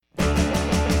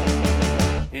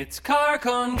It's car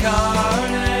con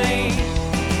carne.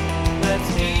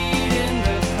 Let's eat in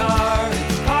the car.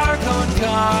 It's car con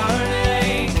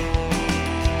carne.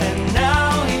 And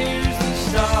now here's the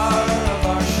star of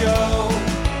our show,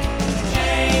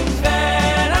 James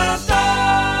Van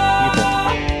Alstyne.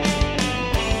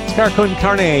 It's Car con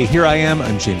Carne. Here I am.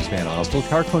 I'm James Van Alstyne.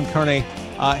 Car con Carne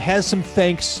has some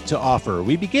thanks to offer.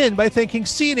 We begin by thanking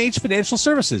C&H Financial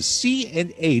Services.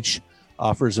 C&H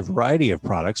offers a variety of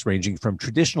products ranging from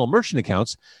traditional merchant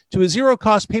accounts to a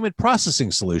zero-cost payment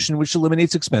processing solution, which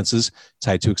eliminates expenses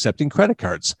tied to accepting credit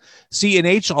cards.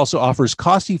 C&H also offers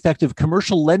cost-effective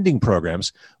commercial lending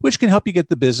programs, which can help you get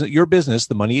your business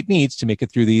the money it needs to make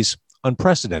it through these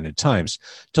unprecedented times.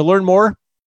 To learn more,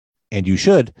 and you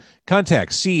should,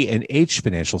 contact C&H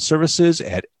Financial Services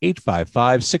at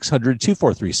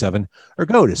 855-600-2437 or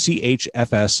go to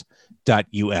chfs.us.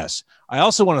 I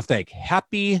also want to thank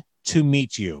Happy to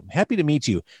Meet You. Happy to Meet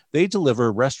You. They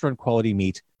deliver restaurant quality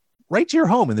meat right to your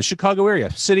home in the Chicago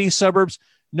area, city, suburbs,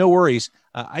 no worries.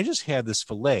 I just had this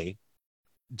filet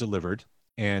delivered,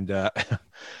 and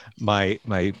my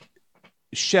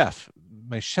chef's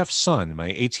son,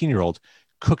 my 18-year-old,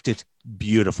 cooked it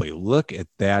beautifully. Look at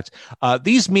that.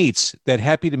 These meats that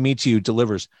Happy to Meet You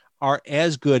delivers are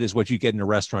as good as what you get in a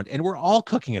restaurant, and we're all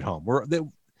cooking at home.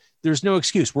 There's no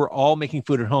excuse. We're all making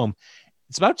food at home.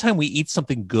 It's about time we eat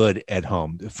something good at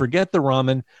home. Forget the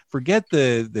ramen, forget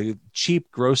the cheap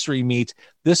grocery meat.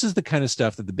 This is the kind of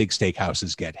stuff that the big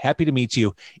steakhouses get. Happy to Meet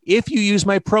You. If you use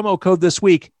my promo code this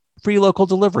week, free local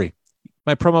delivery.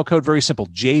 My promo code, very simple,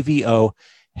 JVO,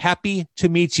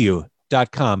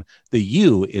 happytomeetyou.com. The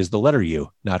U is the letter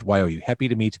U, not YOU.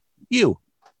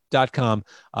 Happytomeetyou.com.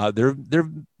 Their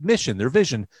mission, their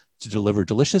vision, to deliver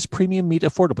delicious premium meat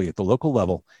affordably at the local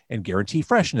level and guarantee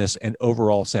freshness and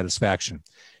overall satisfaction.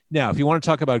 Now, if you want to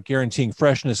talk about guaranteeing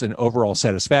freshness and overall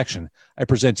satisfaction, I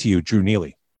present to you Drew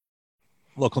Neely,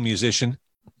 local musician.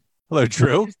 Hello,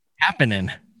 Drew. What's happening?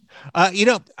 I'm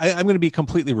going to be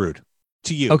completely rude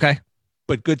to you. Okay.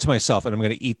 But good to myself, and I'm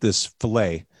going to eat this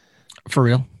filet. For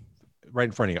real? Right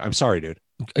in front of you. I'm sorry, dude.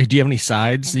 Do you have any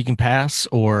sides you can pass,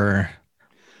 or...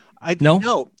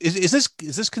 No. Is this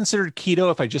considered keto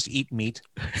if I just eat meat?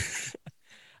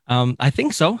 I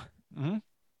think so. Mm-hmm.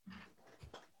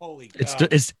 Holy God.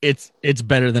 It's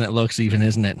better than it looks, even,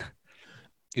 isn't it?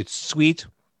 It's sweet.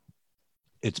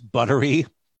 It's buttery.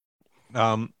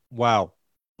 Wow. Oh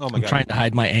my God. I'm trying to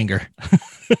hide my anger.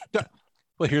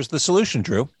 Well, here's the solution,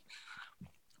 Drew.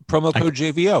 Promo code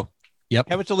JVO. Yep.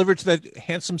 Have it delivered to that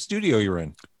handsome studio you're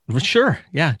in. Well, sure.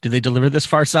 Yeah. Did they deliver this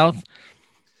far south?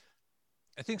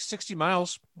 I think 60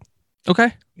 miles.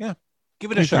 Okay. Yeah.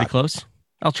 Give it a shot. Pretty close.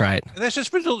 I'll try it. And that's just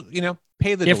for, pay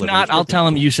the delivery. If not, I'll tell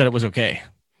them you said it was okay.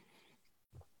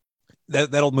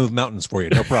 That'll move mountains for you.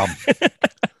 No problem.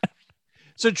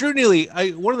 So, Drew Neely,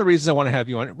 one of the reasons I want to have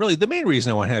you on, really the main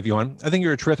reason I want to have you on, I think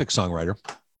you're a terrific songwriter.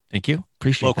 Thank you.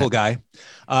 Appreciate Local that. guy.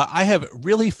 I have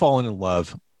really fallen in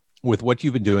love with what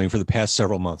you've been doing for the past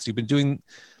several months. You've been doing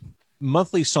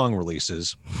monthly song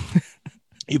releases.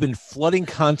 You've been flooding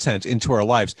content into our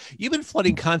lives. You've been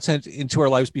flooding content into our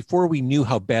lives before we knew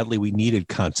how badly we needed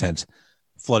content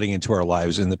flooding into our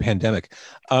lives in the pandemic.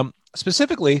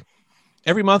 Specifically,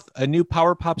 every month, a new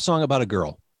power pop song about a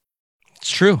girl.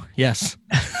 It's true. Yes.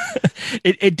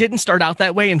 It didn't start out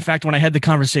that way. In fact, when I had the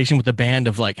conversation with the band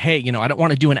of like, hey, I don't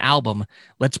want to do an album.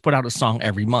 Let's put out a song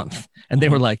every month. And they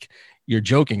were like, you're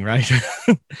joking, right?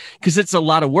 Because it's a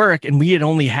lot of work. And we had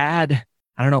only had,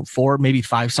 4, maybe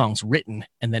 5 songs written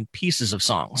and then pieces of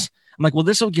songs. I'm like, well,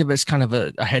 this will give us kind of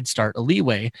a head start, a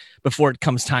leeway before it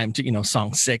comes time to,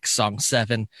 song 6, song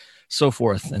 7, so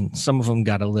forth. And some of them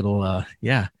got a little,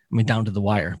 down to the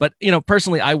wire. But,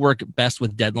 personally, I work best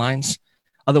with deadlines.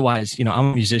 Otherwise, I'm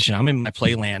a musician. I'm in my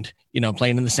playland,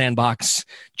 playing in the sandbox.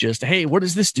 Just, hey, what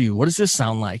does this do? What does this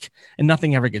sound like? And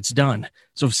nothing ever gets done.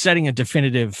 So setting a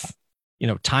definitive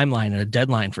timeline and a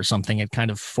deadline for something, it kind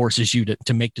of forces you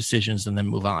to make decisions and then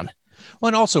move on. Well,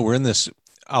 and also we're in this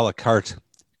a la carte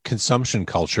consumption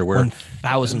culture where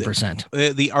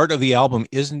 1000% the art of the album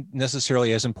isn't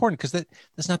necessarily as important because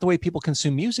that's not the way people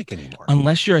consume music anymore.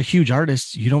 Unless you're a huge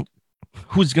artist,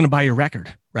 who's going to buy your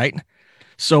record, right?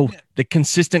 So the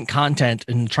consistent content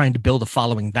and trying to build a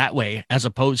following that way, as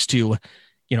opposed to,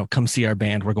 come see our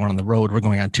band. We're going on the road. We're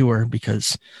going on tour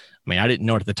because I didn't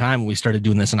know it at the time when we started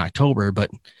doing this in October,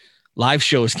 but live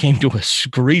shows came to a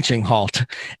screeching halt,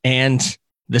 and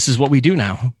this is what we do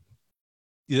now.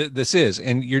 This is,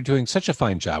 and you're doing such a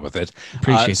fine job with it.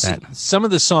 Appreciate that. Some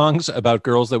of the songs about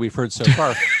girls that we've heard so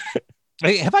far,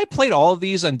 have I played all of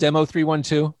these on Demo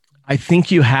 312? I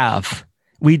think you have.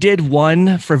 We did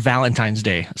one for Valentine's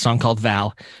Day, a song called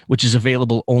Val, which is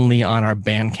available only on our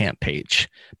Bandcamp page.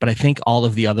 But I think all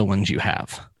of the other ones you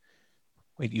have.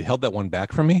 Wait, you held that one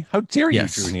back from me? How dare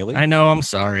Yes. you, Drew Neely? I know. I'm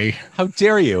sorry. How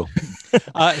dare you?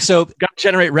 So Got to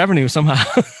generate revenue somehow.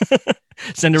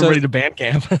 Send everybody to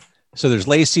Bandcamp. So there's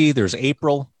Lacey, there's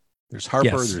April, there's Harper,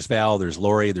 Yes. there's Val, there's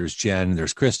Lori, there's Jen,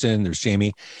 there's Kristen, there's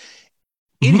Jamie.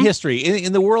 In Mhm. history,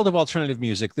 in the world of alternative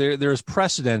music, there's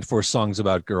precedent for songs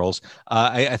about girls.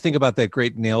 I think about that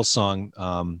great Nails song.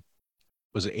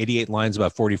 Was it 88 lines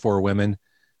about 44 women?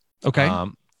 Okay.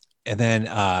 And then,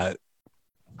 oh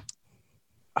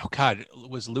God,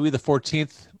 was Louis the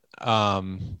 14th?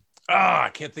 I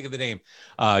can't think of the name.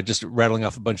 Just rattling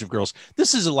off a bunch of girls.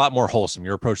 This is a lot more wholesome.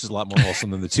 Your approach is a lot more wholesome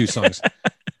than the two songs.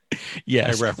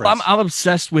 Yes. I reference. Well, I'm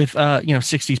obsessed with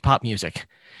 60s pop music.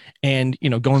 And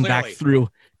going back Clearly. through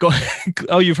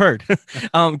oh, you've heard.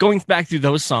 Going back through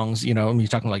those songs, you're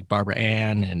talking like Barbara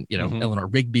Ann and Mhm. Eleanor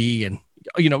Rigby and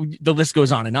the list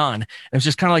goes on. And it's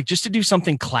just kind of like just to do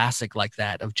something classic like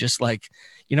that of just like,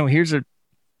 here's a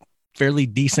fairly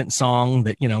decent song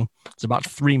that, it's about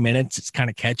 3 minutes. It's kind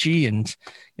of catchy and,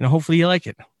 hopefully you like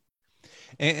it.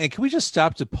 And can we just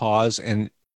stop to pause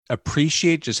and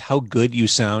appreciate just how good you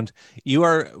sound? You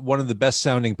are one of the best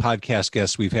sounding podcast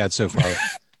guests we've had so far.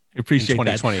 I appreciate in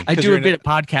that. 2020. I 'Cause do you're a bit of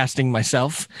podcasting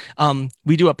myself.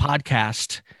 We do a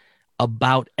podcast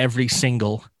about every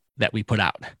single that we put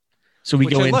out. So we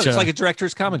Which go I love. into It's like a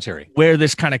director's commentary. where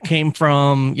this kind of came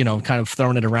from, kind of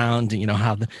throwing it around,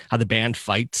 how the band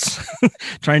fights,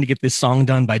 trying to get this song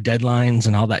done by deadlines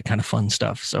and all that kind of fun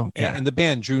stuff. So yeah. And the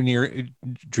band Drew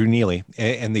Neely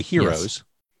and the Heroes,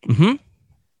 Mm-hmm.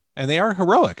 and they are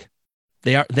heroic.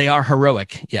 They are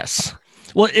heroic. Yes.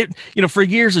 Well, for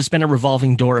years, it's been a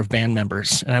revolving door of band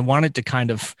members, and I wanted to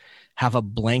kind of have a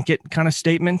blanket kind of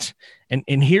statement.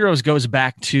 And Heroes goes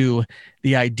back to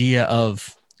the idea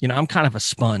of, I'm kind of a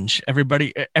sponge.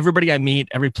 Everybody I meet,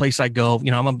 every place I go,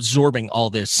 I'm absorbing all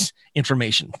this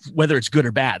information, whether it's good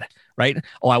or bad, right?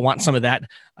 Oh, I want some of that.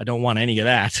 I don't want any of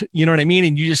that. You know what I mean?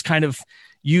 And you just kind of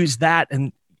use that,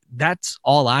 and that's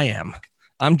all I am.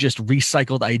 I'm just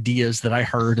recycled ideas that I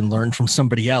heard and learned from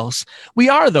somebody else. We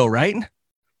are though, right?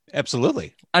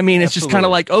 Absolutely. I mean, it's just kind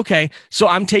of Absolutely. like, okay, so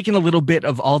I'm taking a little bit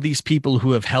of all these people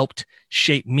who have helped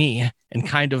shape me and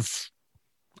kind of,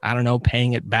 I don't know,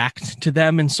 paying it back to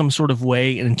them in some sort of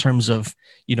way in terms of,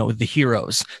 the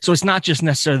heroes. So it's not just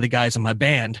necessarily the guys in my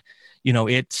band,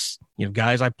 it's,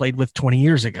 guys I played with 20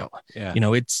 years ago. Yeah.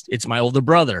 It's my older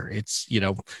brother. It's,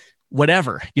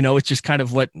 whatever, it's just kind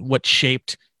of what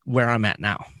shaped where I'm at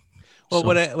now. Well, So-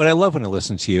 what I love when I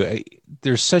listen to you,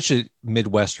 there's such a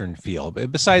Midwestern feel. But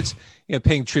besides,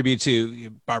 paying tribute to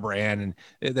Barbara Ann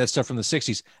and that stuff from the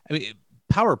 '60s. I mean,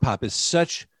 power pop is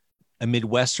such a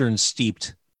Midwestern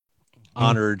steeped,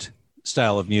 honored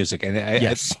style of music, and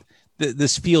Yes.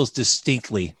 this feels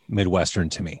distinctly Midwestern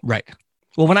to me. Right.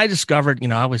 Well, when I discovered,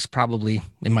 I was probably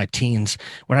in my teens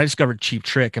when I discovered Cheap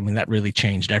Trick. I mean, that really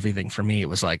changed everything for me. It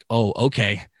was like, oh,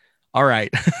 okay. All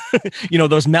right.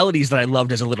 Those melodies that I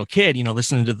loved as a little kid,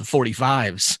 listening to the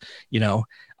 45s,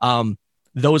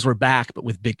 those were back, but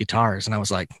with big guitars. And I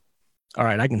was like, all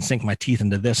right, I can sink my teeth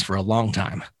into this for a long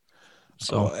time.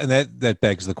 So, And that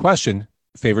begs the question: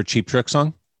 favorite Cheap Trick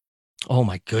song? oh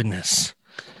my goodness.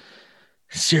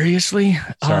 Seriously?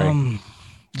 Sorry.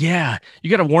 Yeah, you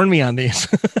got to warn me on these.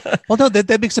 Well, no,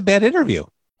 that makes a bad interview.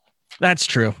 That's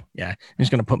true. Yeah. He's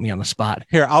going to put me on the spot.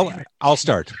 Here, I'll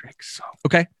start. Trick song.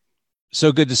 Okay.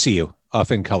 So Good to See You,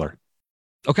 Off in Color.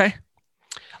 Okay.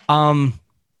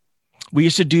 We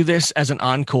used to do this as an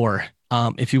encore.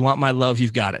 If you want my love,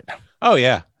 you've got it. Oh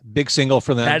yeah, big single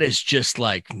for them. That is just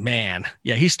like, man.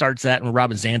 Yeah, he starts that, and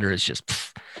Robin Zander is just,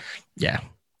 yeah.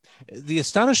 The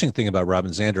astonishing thing about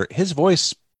Robin Zander, his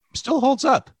voice still holds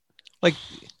up. Like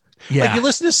you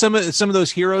listen to some of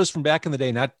those heroes from back in the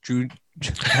day, not Drew,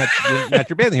 not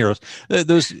your band heroes,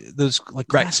 those like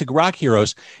classic rock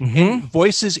heroes. Mhm.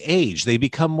 Voices age; they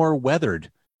become more weathered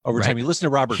over Right. time. You listen to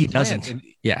Robert He Plant, doesn't. and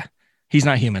Yeah. He's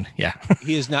not human. Yeah.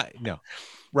 he is not. No,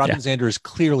 Robin Zander is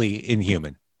clearly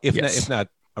inhuman, if not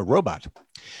a robot.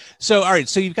 So, all right.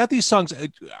 So you've got these songs.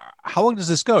 How long does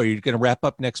this go? Are you going to wrap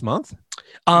up next month?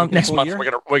 Next full month year?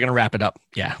 we're gonna wrap it up.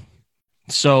 Yeah.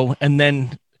 So, and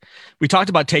then we talked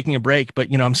about taking a break,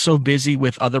 but I'm so busy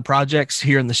with other projects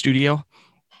here in the studio.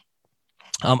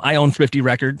 I own 50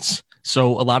 Records.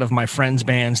 So a lot of my friends'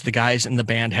 bands, the guys in the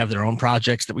band have their own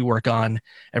projects that we work on,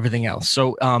 everything else.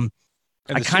 So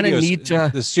And I the kind of studio's- need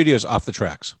to The studio's off the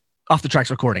tracks. off the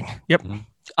tracks recording. Yep.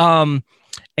 Mhm.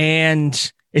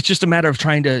 And it's just a matter of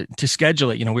trying to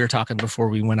schedule it. We were talking before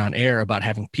we went on air about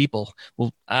having people.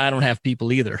 Well, I don't have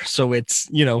people either. So it's,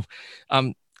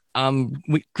 I'm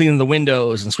cleaning the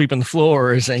windows and sweeping the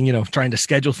floors and, trying to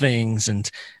schedule things and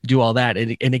do all that.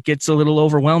 And it gets a little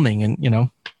overwhelming.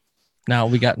 And, now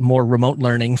we got more remote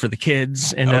learning for the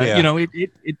kids and,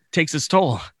 it takes its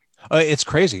toll. It's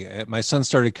crazy. My son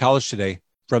started college today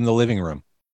from the living room.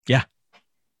 Yeah.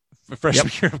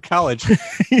 Freshman year of college.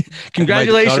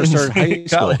 Congratulations. My daughter started high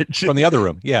school College. from the other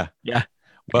room. Yeah. Yeah.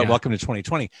 Well, Yeah. welcome to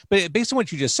 2020. But based on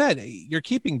what you just said, you're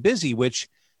keeping busy, which,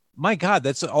 my God,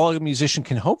 that's all a musician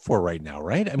can hope for right now,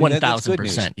 right? I mean, that's good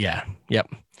news. 1,000%. Yeah.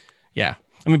 Yep. Yeah.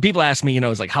 I mean, people ask me,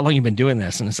 it's like, how long you been doing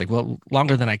this? And it's like, well,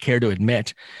 longer than I care to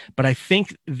admit. But I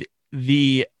think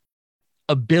the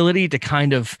ability to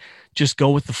kind of just go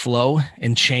with the flow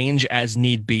and change as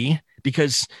need be.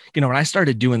 Because, when I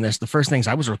started doing this, the first things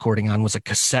I was recording on was a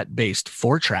cassette-based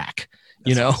 4-track,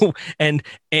 and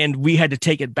we had to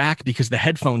take it back because the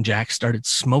headphone jack started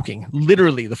smoking.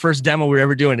 Literally, the first demo we were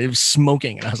ever doing, it was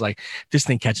smoking. And I was like, this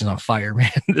thing catches on fire,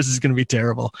 man. This is going to be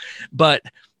terrible. But,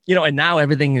 and now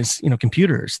everything is,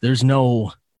 computers. There's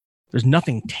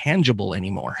nothing tangible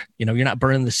anymore. You're not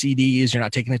burning the CDs. You're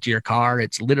not taking it to your car.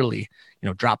 It's literally,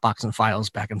 Dropbox and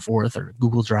files back and forth or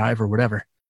Google Drive or whatever.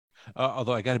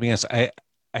 Although I got to be honest, I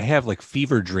have like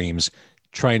fever dreams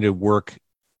trying to work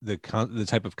the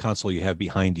type of console you have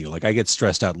behind you. Like I get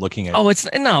stressed out looking at. It's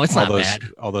not bad.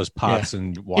 All those pots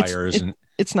and wires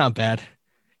it's not bad.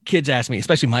 Kids ask me,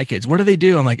 especially my kids, what do they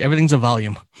do? I'm like, everything's a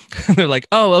volume. They're like,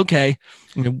 oh, okay.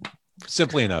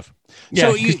 Simply enough. Yeah.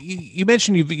 So you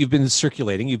mentioned you've been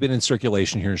circulating. You've been in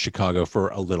circulation here in Chicago for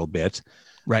a little bit,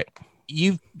 right?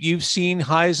 You've seen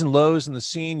highs and lows in the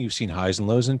scene. You've seen highs and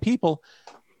lows in people.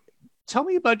 Tell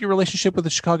me about your relationship with the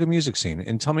Chicago music scene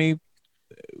and tell me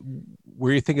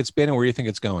where you think it's been and where you think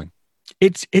it's going.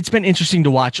 It's been interesting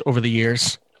to watch over the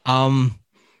years. I'm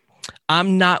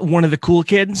not one of the cool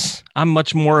kids. I'm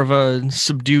much more of a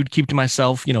subdued, keep to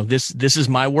myself. This is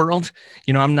my world.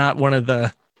 I'm not one of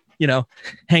the,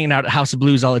 hanging out at House of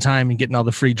Blues all the time and getting all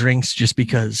the free drinks just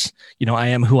because, I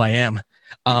am who I am.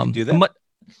 Do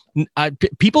that?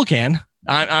 People can.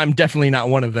 I'm definitely not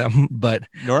one of them, but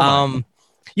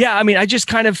yeah, I mean, I just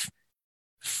kind of,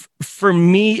 for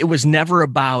me, it was never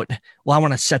about, well, I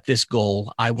want to set this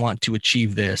goal. I want to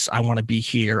achieve this. I want to be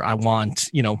here. I want,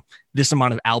 this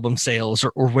amount of album sales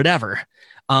or whatever.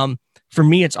 For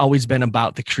me, it's always been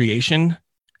about the creation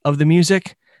of the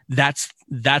music. That's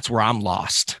where I'm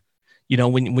lost.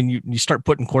 When you start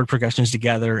putting chord progressions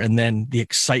together and then the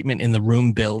excitement in the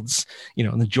room builds,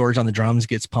 and the George on the drums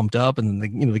gets pumped up and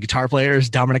the guitar players,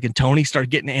 Dominic and Tony, start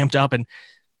getting amped up and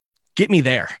get me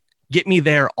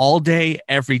there all day,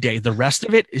 every day. The rest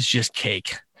of it is just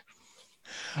cake.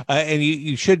 And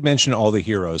you should mention all the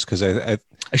heroes because I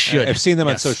should. I've seen them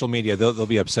on social media. They'll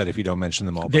be upset if you don't mention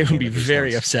them all. They would be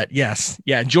very upset. Yes.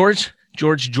 Yeah. George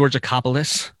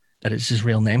Georgakopoulos, that is his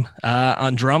real name,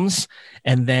 on drums.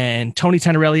 And then Tony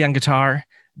Tenorelli on guitar,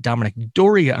 Dominic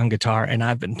Doria on guitar, and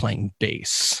I've been playing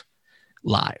bass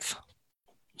live.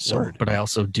 But I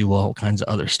also do all kinds of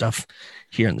other stuff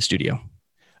here in the studio.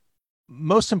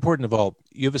 Most important of all,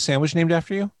 you have a sandwich named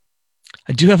after you?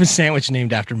 I do have a sandwich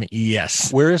named after me.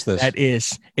 Yes. Where is this? It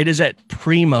is at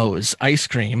Primo's Ice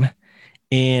Cream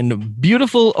in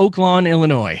beautiful Oak Lawn,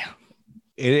 Illinois.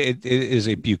 It is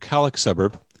a bucolic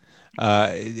suburb.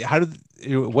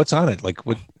 What's on it? Like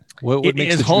what it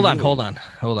makes is? it? Hold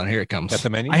on. Here it comes. Got the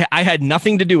menu? I had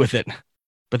nothing to do with it,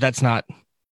 but that's not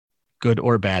good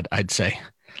or bad, I'd say.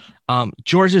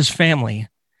 George's family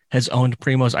has owned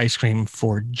Primo's Ice Cream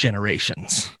for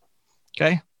generations.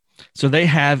 Okay. So they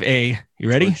have you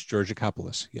ready? George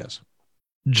Georgakopoulos. Yes.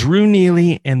 Drew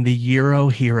Neely and the Euro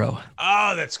Hero.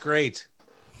 Oh, that's great.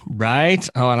 Right.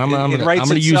 Oh, and I'm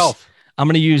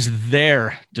going to use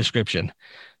their description.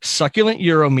 Succulent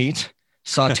Euro meat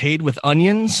sauteed with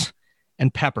onions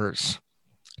and peppers,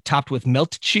 topped with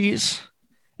melted cheese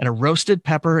and a roasted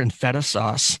pepper and feta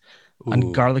sauce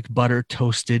on garlic butter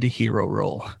toasted hero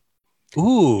roll.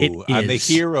 Ooh, on the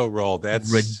hero roll.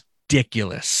 That's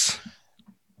ridiculous.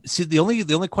 See, the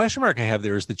only question mark I have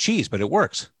there is the cheese, but it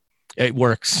works. It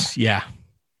works. Yeah.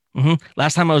 Mm-hmm.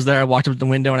 Last time I was there, I walked up the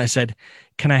window and I said,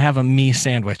 "Can I have a me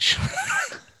sandwich?"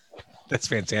 That's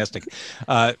fantastic.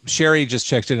 Sherry just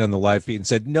checked in on the live feed and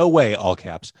said, "No way!" All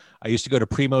caps. I used to go to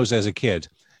Primo's as a kid.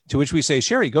 To which we say,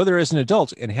 "Sherry, go there as an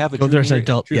adult and have a go there as an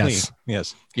adult." Yes.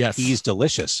 Yes. He's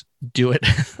delicious. Do it.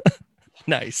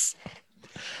 Nice.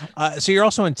 So you're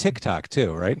also on TikTok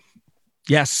too, right?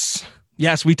 Yes.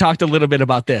 We talked a little bit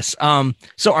about this.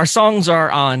 So our songs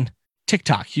are on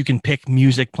TikTok. You can pick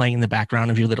music playing in the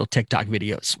background of your little TikTok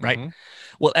videos, right? Mhm.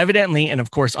 Well, evidently, and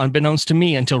of course, unbeknownst to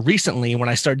me until recently, when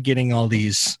I started getting all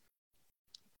these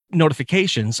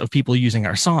notifications of people using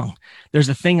our song, there's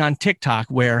a thing on TikTok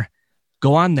where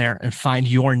go on there and find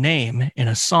your name in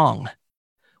a song.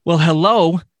 Well,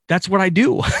 hello, that's what I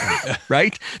do,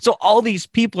 right? So all these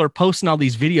people are posting all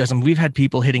these videos, and we've had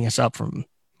people hitting us up from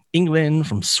England,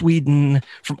 from Sweden,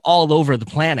 from all over the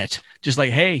planet, just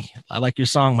like, hey, I like your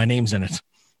song, my name's in it.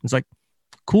 It's like,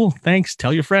 cool, thanks,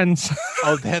 tell your friends.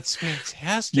 Oh, that's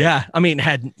fantastic. Yeah, I mean,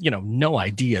 had no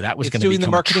idea that was going to be doing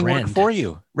the marketing work for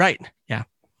you. Right. Yeah.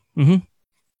 Mm-hmm.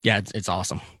 Yeah, it's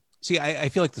awesome. See, I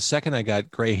feel like the second I got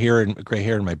gray hair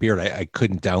in my beard, I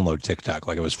couldn't download TikTok,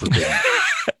 like it was forbidden.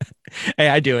 Hey,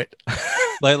 I do it.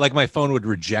 like my phone would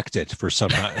reject it for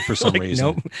some Like, reason.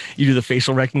 Nope. You do the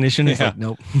facial recognition. It's Yeah. like,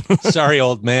 nope. Sorry,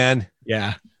 old man.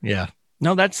 Yeah. Yeah.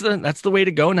 No, that's the way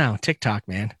to go now. TikTok,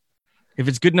 man. If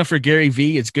it's good enough for Gary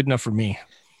V, it's good enough for me.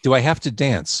 Do I have to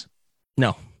dance?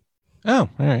 No. Oh,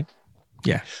 all right.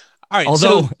 Yeah. All right.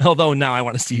 Although now I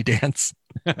want to see you dance.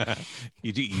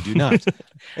 You do not.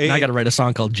 Now I got to write a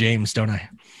song called James, don't I?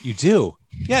 You do.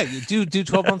 Yeah, you do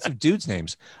 12 months of dudes'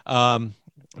 names.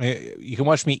 You can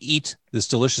watch me eat this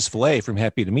delicious filet from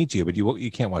Happy to Meet You, but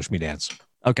you can't watch me dance.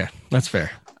 Okay, that's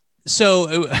fair.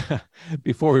 So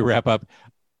before we wrap up,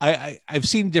 I've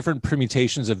seen different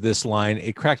permutations of this line.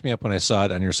 It cracked me up when I saw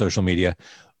it on your social media.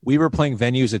 We were playing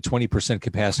venues at 20%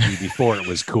 capacity before it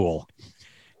was cool.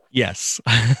 Yes.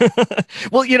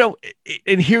 Well,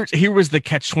 and here was the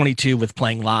catch-22 with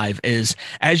playing live is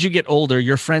as you get older,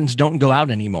 your friends don't go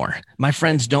out anymore. My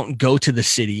friends don't go to the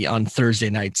city on Thursday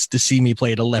nights to see me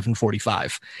play at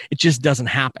 11:45. It just doesn't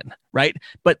happen, right?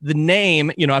 But the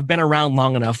name, I've been around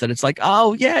long enough that it's like,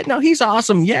 oh yeah, no, he's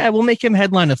awesome. Yeah, we'll make him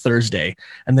headline a Thursday.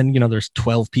 And then, there's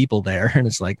 12 people there and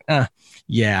it's like,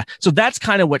 yeah. So that's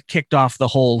kind of what kicked off the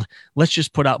whole, let's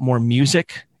just put out more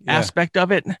music aspect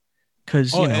of it.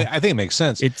 Because I think it makes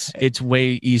sense. It's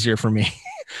way easier for me.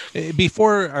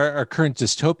 Before our current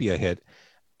dystopia hit,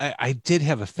 I did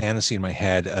have a fantasy in my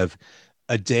head of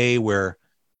a day where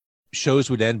shows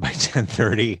would end by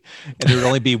 10:30 and there would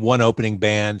only be one opening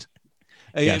band.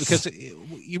 Yes. Because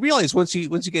you realize once you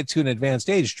get to an advanced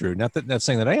age, Drew, not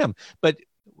saying that I am, but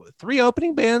 3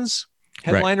 opening bands,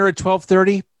 headliner at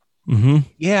 12:30. Mm-hmm.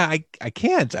 Yeah, I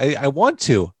can't. I want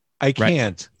to. I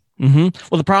can't. Mm-hmm.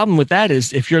 Well, the problem with that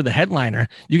is if you're the headliner,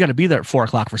 you got to be there at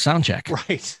 4:00 for sound check.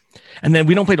 Right. And then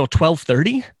we don't play till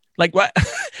 12:30. Like what?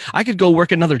 I could go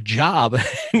work another job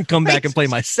and come back and play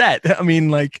my set. I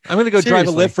mean, like I'm going to go drive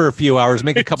a Lyft for a few hours,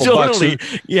 make a couple bucks to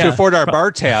afford our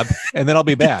bar tab, and then I'll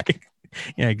be back.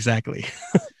 Yeah, exactly.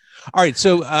 All right.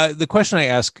 So the question I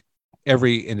ask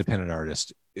every independent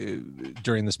artist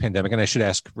during this pandemic, and I should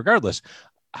ask regardless,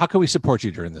 how can we support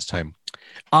you during this time?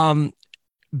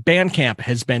 Bandcamp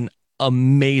has been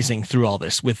amazing through all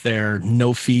this with their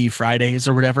no fee Fridays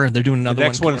or whatever. They're doing another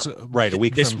next one. Right. A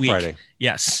week this from week. Friday.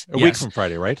 Yes. A week from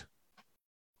Friday, right?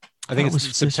 I think It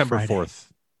it's September 4th.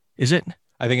 Is it?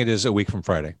 I think it is a week from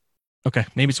Friday. Okay.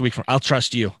 Maybe it's a week from, I'll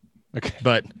trust you. Okay.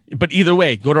 But either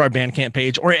way, go to our Bandcamp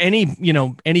page or any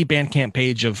Bandcamp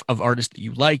page of artists that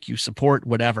you like, you support,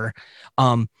 whatever.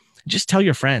 Just tell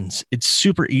your friends. It's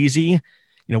super easy.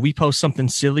 We post something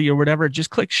silly or whatever, just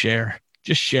click share.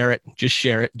 Just share it. Just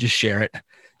share it. Just share it.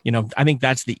 I think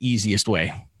that's the easiest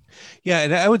way. Yeah,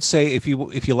 and I would say if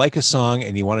you like a song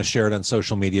and you want to share it on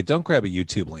social media, don't grab a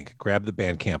YouTube link. Grab the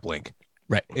Bandcamp link.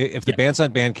 Right. If the band's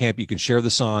on Bandcamp, you can share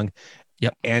the song.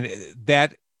 Yep. And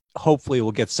that hopefully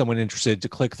will get someone interested to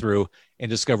click through and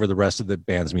discover the rest of the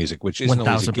band's music, which isn't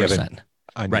always a given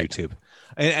on YouTube.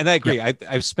 And I agree. Yep.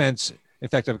 I've spent, in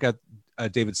fact, I've got a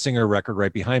David Singer record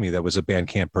right behind me that was a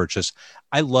Bandcamp purchase.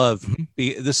 I love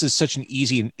this is such an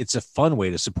easy, it's a fun way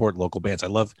to support local bands. I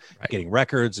love getting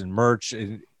records and merch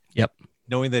and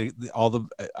knowing that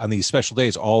on these special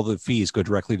days, all the fees go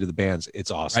directly to the bands. It's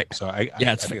awesome. Right. So I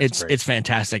think it's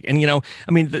fantastic. And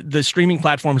the streaming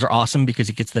platforms are awesome because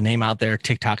it gets the name out there.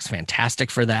 TikTok's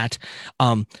fantastic for that.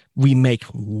 We make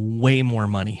way more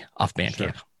money off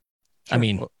Bandcamp.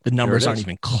 Sure. The numbers aren't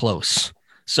even close.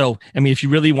 So, if you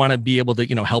really want to be able to,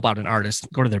 help out an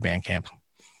artist, go to their Bandcamp.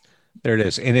 There it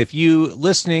is. And if you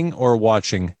listening or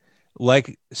watching,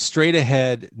 like straight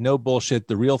ahead, no bullshit,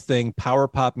 the real thing, power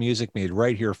pop music made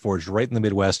right here, forged right in the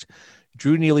Midwest,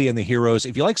 Drew Neely and the Heroes.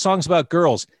 If you like songs about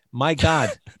girls, my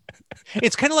God,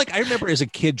 it's kind of like I remember as a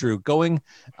kid, Drew, going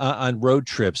on road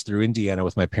trips through Indiana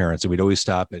with my parents, and we'd always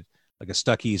stop at like a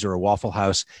Stuckey's or a Waffle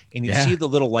House, and you'd see the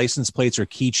little license plates or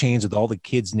keychains with all the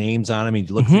kids' names on them, and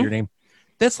you look for your name.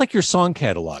 That's like your song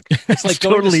catalog. It's like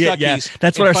totally going to Stuckey's.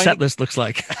 That's what our set list looks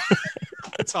like.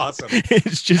 That's awesome.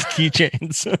 It's just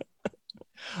keychains.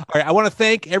 All right. I want to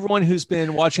thank everyone who's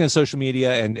been watching on social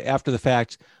media and after the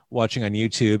fact, watching on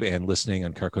YouTube and listening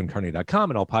on carconcarne.com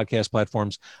and all podcast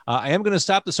platforms. I am going to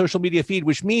stop the social media feed,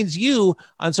 which means you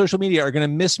on social media are going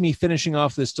to miss me finishing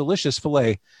off this delicious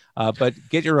filet. But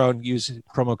get your own, use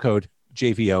promo code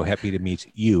JVO, happy to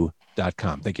meet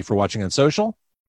you.com. Thank you for watching on social.